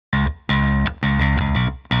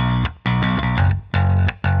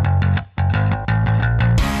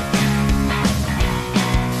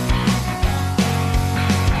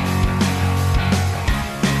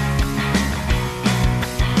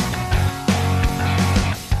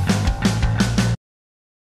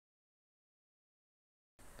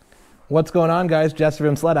What's going on, guys? Jesse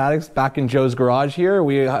from Sledaddicz back in Joe's garage here.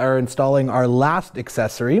 We are installing our last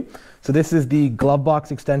accessory. So this is the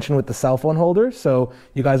Glovebox extension with the cell phone holder. So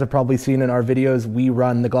you guys have probably seen in our videos, we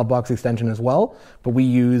run the Glovebox extension as well, but we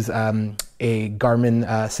use a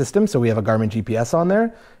Garmin system. So we have a Garmin GPS on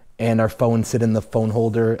there and our phones sit in the phone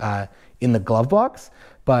holder in the Glovebox.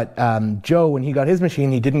 But Joe, when he got his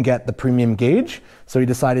machine, he didn't get the premium gauge. So he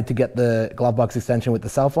decided to get the Glovebox extension with the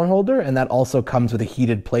cell phone holder. And that also comes with a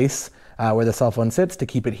heated place where the cell phone sits to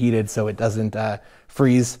keep it heated so it doesn't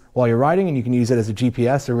freeze while you're riding, and you can use it as a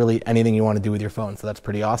GPS or really anything you want to do with your phone. So that's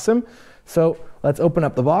pretty awesome. So let's open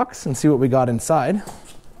up the box and see what we got inside.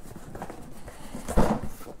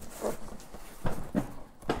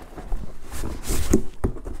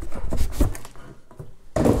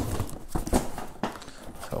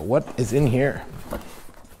 So what is in here?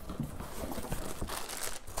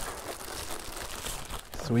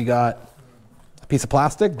 So we got piece of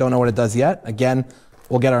plastic, don't know what it does yet. Again,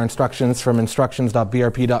 we'll get our instructions from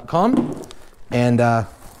instructions.brp.com and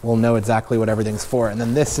we'll know exactly what everything's for. And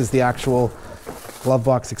then this is the actual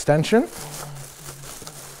Glovebox extension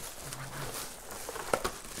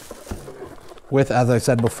with, as I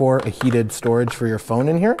said before, a heated storage for your phone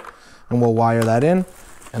in here. And we'll wire that in,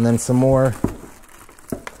 and then some more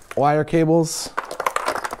wire cables,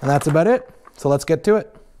 and that's about it. So let's get to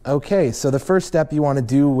it. Okay, so the first step you want to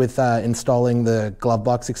do with installing the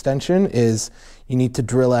Glovebox extension is you need to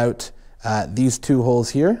drill out these two holes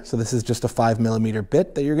here. So this is just a 5mm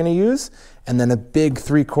bit that you're going to use, and then a big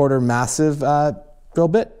 3/4 massive drill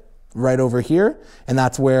bit right over here, and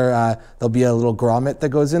that's where there'll be a little grommet that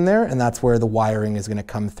goes in there, and that's where the wiring is going to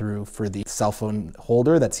come through for the cell phone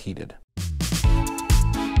holder that's heated.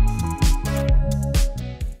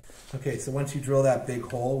 Okay, so once you drill that big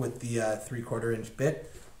hole with the 3/4 inch bit,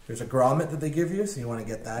 there's a grommet that they give you, so you want to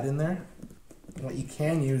get that in there. And what you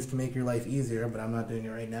can use to make your life easier, but I'm not doing it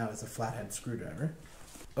right now, is a flathead screwdriver.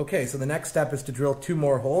 Okay, so the next step is to drill 2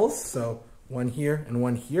 more holes, so one here and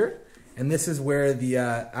one here. And this is where the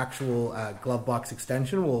actual Glovebox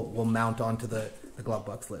extension will mount onto the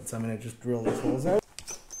Glovebox lid. So I'm going to just drill these holes out.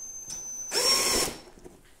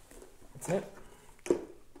 That's it.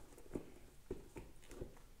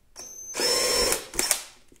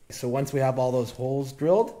 So once we have all those holes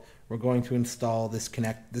drilled, we're going to install this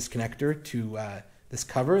connector to this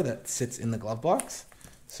cover that sits in the Glovebox.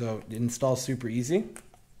 So it installs super easy.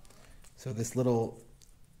 So this little,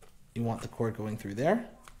 you want the cord going through there,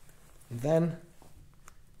 and then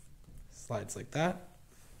slides like that,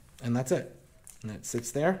 and that's it. And it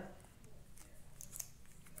sits there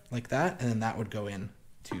like that, and then that would go in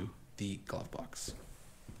to the Glovebox.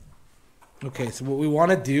 Okay, so what we want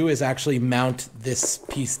to do is actually mount this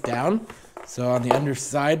piece down. So on the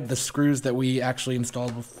underside, the screws that we actually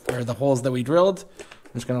installed, or the holes that we drilled,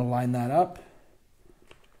 I'm just going to line that up.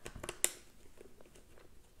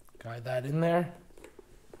 Guide that in there.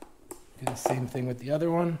 Do the same thing with the other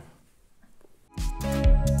one.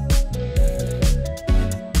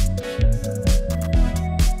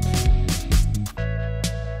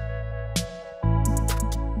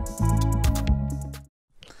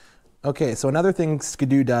 Okay, so another thing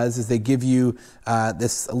Skidoo does is they give you a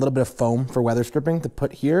little bit of foam for weather stripping to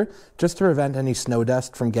put here, just to prevent any snow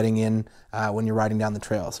dust from getting in when you're riding down the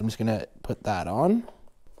trail. So I'm just going to put that on.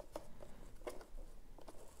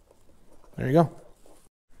 There you go.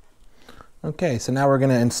 Okay, so now we're going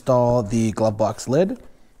to install the Glovebox lid.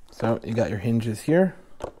 So you got your hinges here.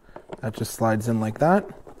 That just slides in like that.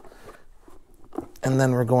 And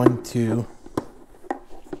then we're going to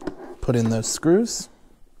put in those screws.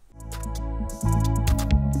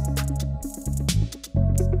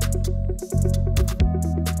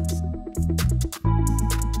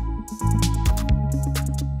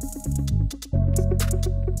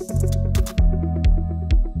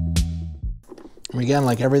 And again,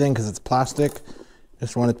 like everything, because it's plastic,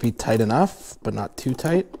 just want it to be tight enough, but not too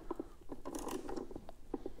tight.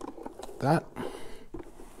 That.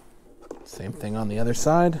 Same thing on the other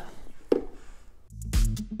side.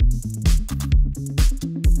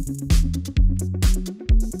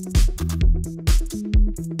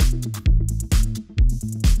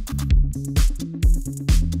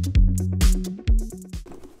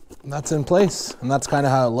 That's in place, and that's kind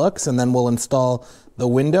of how it looks. And then we'll install the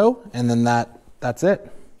window, and then that's it.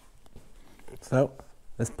 So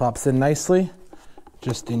this pops in nicely,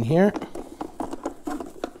 just in here.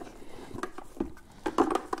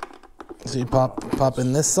 So you pop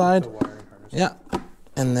in this side, yeah,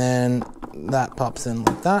 and then that pops in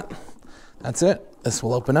like that. That's it. This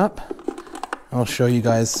will open up. I'll show you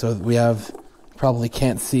guys. So we have, probably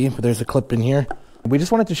can't see, but there's a clip in here. We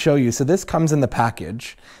just wanted to show you, so this comes in the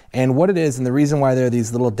package, and what it is, and the reason why there are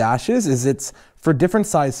these little dashes is it's for different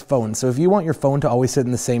size phones. So if you want your phone to always sit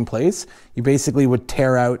in the same place, you basically would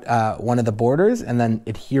tear out one of the borders and then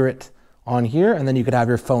adhere it on here, and then you could have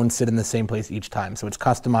your phone sit in the same place each time. So it's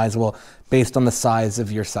customizable based on the size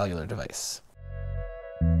of your cellular device.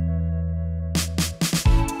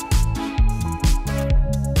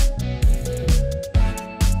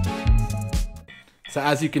 So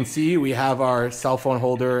as you can see, we have our cell phone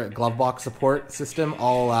holder glove box support system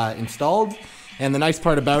all installed. And the nice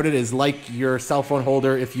part about it is, like your cell phone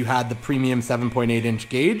holder, if you had the premium 7.8-inch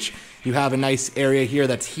gauge, you have a nice area here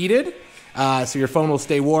that's heated. So your phone will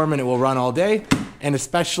stay warm and it will run all day. And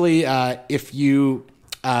especially if you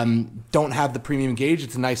don't have the premium gauge,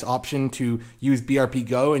 it's a nice option to use BRP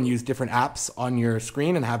Go and use different apps on your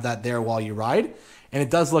screen and have that there while you ride. And it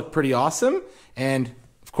does look pretty awesome. And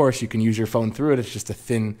of course, you can use your phone through it. It's just a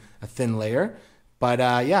thin layer. But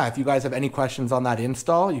yeah, if you guys have any questions on that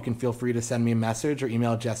install, you can feel free to send me a message or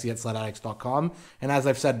email jesse@sledaddicz.com. And as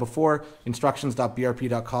I've said before,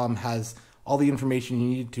 instructions.brp.com has all the information you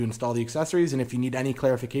need to install the accessories. And if you need any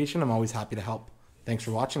clarification, I'm always happy to help. Thanks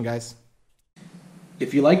for watching, guys.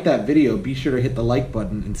 If you liked that video, be sure to hit the like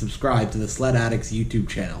button and subscribe to the Sledaddicz YouTube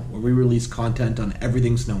channel, where we release content on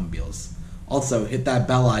everything snowmobiles. Also, hit that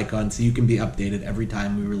bell icon so you can be updated every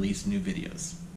time we release new videos.